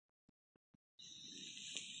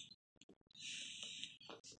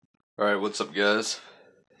Alright, what's up guys?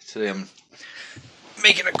 Today I'm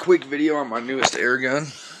making a quick video on my newest air gun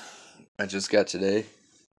I just got today.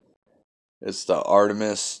 It's the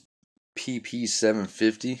Artemis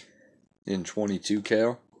PP750 in 22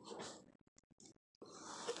 cal.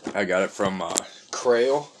 I got it from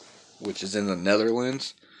Krail, which is in the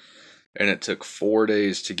Netherlands, and it took 4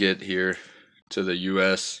 days to get here to the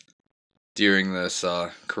US during this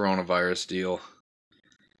coronavirus deal.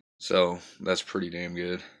 So that's pretty damn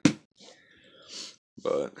good.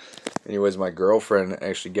 But anyways, my girlfriend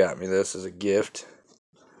actually got me this as a gift,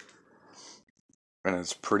 and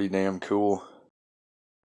it's pretty damn cool.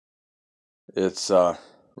 It's right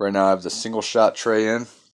now I have the single shot tray in.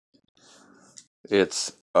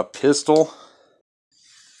 It's a pistol,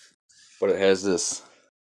 but it has this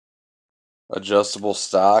adjustable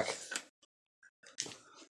stock.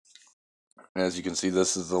 And as you can see,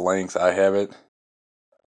 this is the length I have it,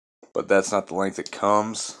 but that's not the length it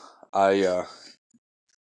comes. I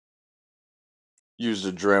used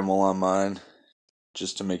a Dremel on mine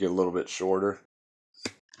just to make it a little bit shorter.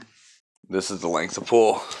 This is the length of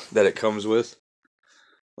pull that it comes with,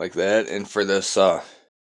 like that. And for this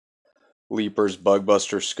Leaper's Bug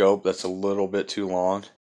Buster scope, that's a little bit too long.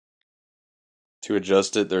 To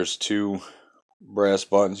adjust it, there's two brass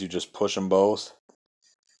buttons. You just push them both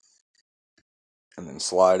and then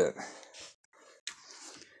slide it.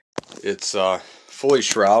 It's fully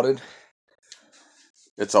shrouded.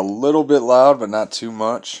 It's a little bit loud, but not too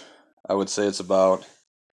much. I would say it's about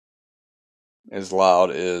as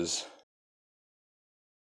loud as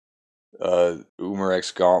a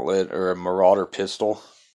Umarex Gauntlet or a Marauder pistol.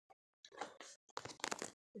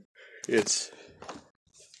 It's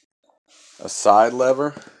a side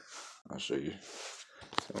lever. I'll show you.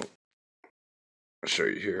 I'll show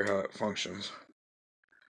you here how it functions.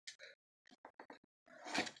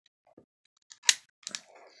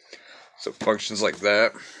 So it functions like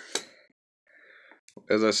that.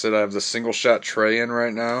 As I said, I have the single shot tray in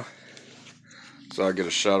right now. So I'll get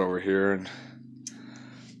a shot over here and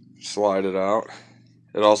slide it out.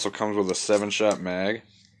 It also comes with a 7-shot mag.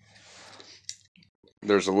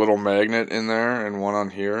 There's a little magnet in there and one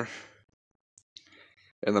on here.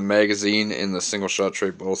 And the magazine and the single shot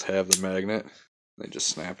tray both have the magnet. They just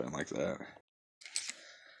snap in like that.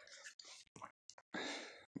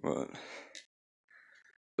 But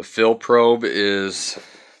the fill probe is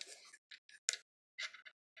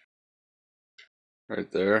right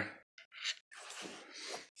there.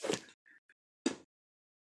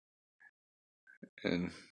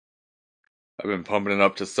 And I've been pumping it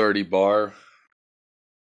up to 30 bar,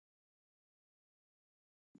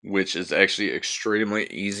 which is actually extremely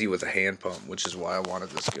easy with a hand pump, which is why I wanted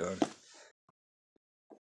this gun.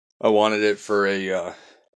 I wanted it for a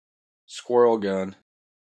squirrel gun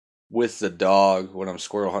with the dog when I'm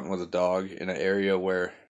squirrel hunting with a dog in an area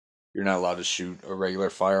where you're not allowed to shoot a regular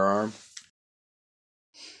firearm,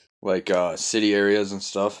 like city areas and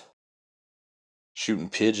stuff, shooting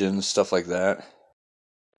pigeons, stuff like that.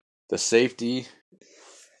 The safety,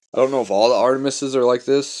 I don't know if all the Artemises are like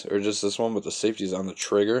this or just this one, but the safety is on the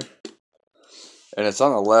trigger, and it's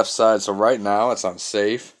on the left side. So right now it's on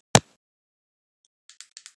safe.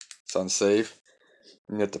 It's on safe.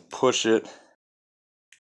 And you have to push it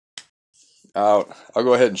out. I'll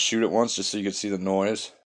go ahead and shoot it once just so you can see the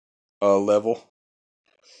noise level.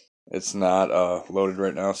 It's not loaded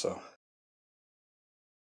right now, so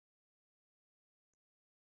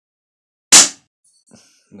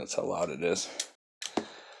that's how loud it is.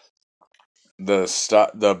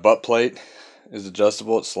 The butt plate is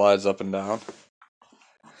adjustable. It slides up and down.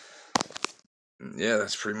 Yeah,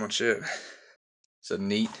 that's pretty much it. It's a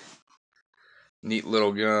neat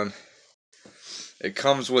little gun. It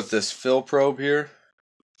comes with this fill probe here.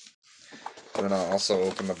 And then I'll also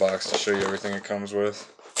open the box to show you everything it comes with.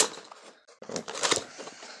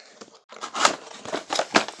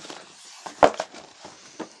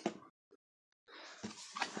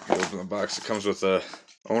 You open the box, it comes with a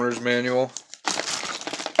owner's manual.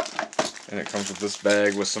 And it comes with this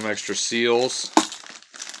bag with some extra seals.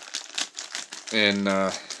 And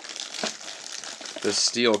this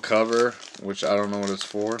steel cover, which I don't know what it's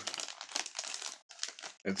for.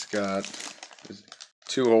 It's got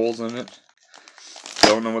 2 holes in it.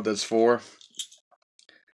 Don't know what that's for.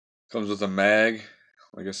 Comes with a mag.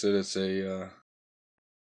 Like I said, it's a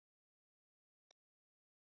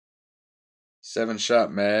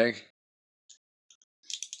 7-shot mag.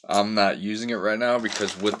 I'm not using it right now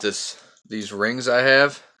because with these rings I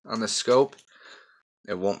have on the scope,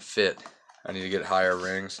 it won't fit. I need to get higher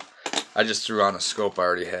rings. I just threw on a scope I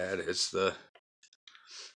already had. It's the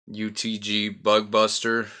UTG Bug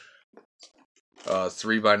Buster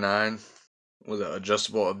 3x9 with an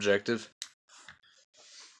adjustable objective.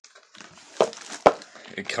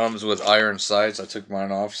 It comes with iron sights. I took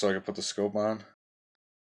mine off so I could put the scope on.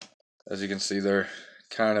 As you can see, they're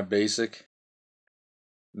kind of basic.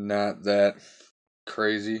 Not that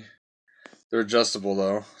crazy. They're adjustable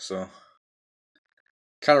though, so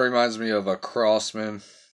kind of reminds me of a Crossman,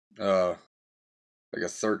 like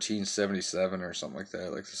a 1377 or something like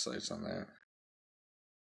that. Like the sights on that.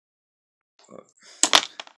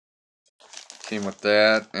 Came with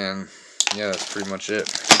that, and yeah, that's pretty much it.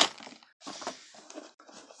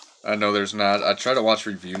 I know there's not. I try to watch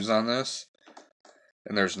reviews on this,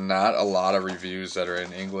 and there's not a lot of reviews that are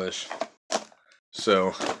in English. So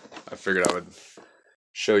I figured I would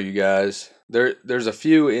show you guys. There's a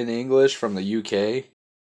few in English from the UK,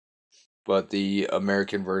 but the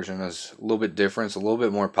American version is a little bit different. It's a little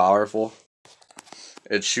bit more powerful.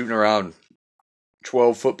 It's shooting around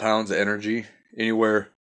 12 foot-pounds of energy, anywhere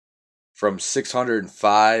from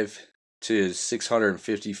 605 to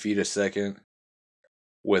 650 feet a second.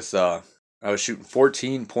 With I was shooting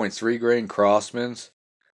 14.3 grain Crossmans,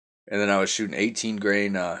 and then I was shooting 18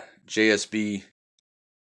 grain JSB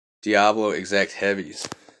Diablo Exact Heavies.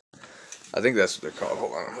 I think that's what they're called.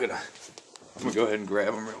 Hold on, I'm gonna go ahead and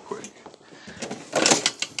grab them real quick.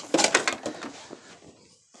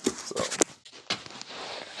 So,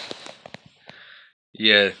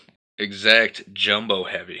 yeah, Exact Jumbo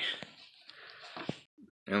Heavy,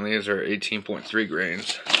 and these are 18.3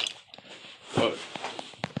 grains. But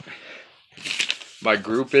my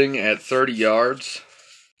grouping at 30 yards,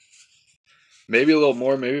 maybe a little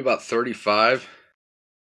more, maybe about 35,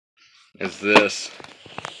 is this.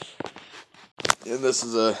 And this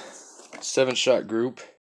is a 7-shot group,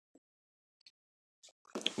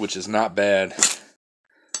 which is not bad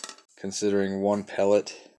considering one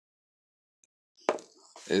pellet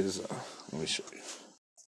is, let me show you.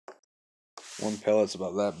 One pellet's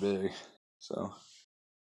about that big, so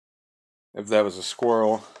if that was a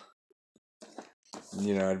squirrel,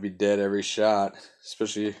 you know, I'd be dead every shot,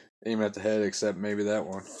 especially aim at the head, except maybe that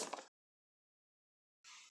one.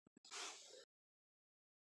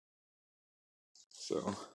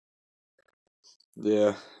 So,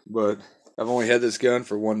 yeah, but I've only had this gun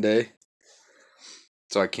for one day,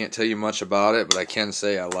 so I can't tell you much about it, but I can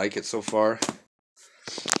say I like it so far.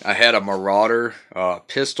 I had a Marauder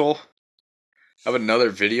pistol. I have another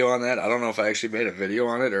video on that. I don't know if I actually made a video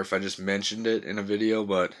on it or if I just mentioned it in a video,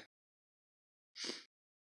 but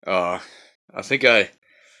I think I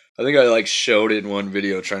like showed it in one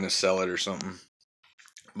video trying to sell it or something.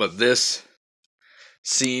 But this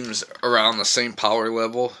seems around the same power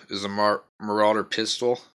level as a Marauder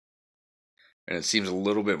pistol, and it seems a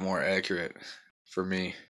little bit more accurate for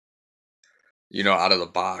me, you know, out of the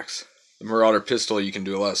box. The Marauder pistol, you can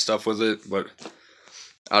do a lot of stuff with it, but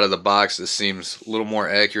out of the box, this seems a little more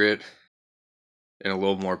accurate and a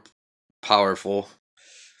little more powerful.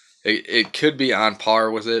 It could be on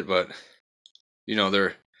par with it, but you know,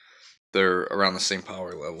 they're around the same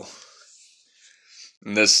power level.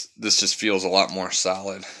 And this just feels a lot more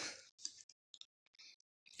solid.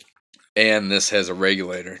 And this has a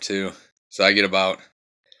regulator too. So I get about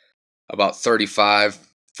 35,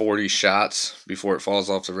 40 shots before it falls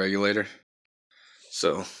off the regulator.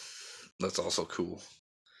 So that's also cool.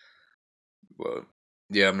 But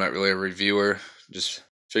yeah, I'm not really a reviewer. Just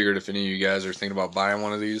figured if any of you guys are thinking about buying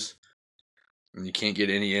one of these and you can't get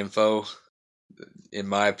any info, in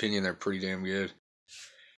my opinion, they're pretty damn good.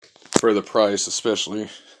 For the price, especially.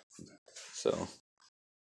 So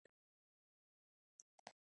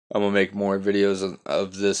I'm gonna make more videos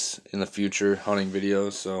of this in the future, hunting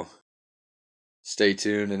videos, so stay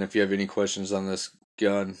tuned. And if you have any questions on this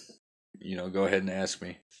gun, you know, go ahead and ask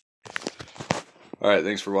me. Alright,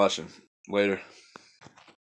 thanks for watching. Later.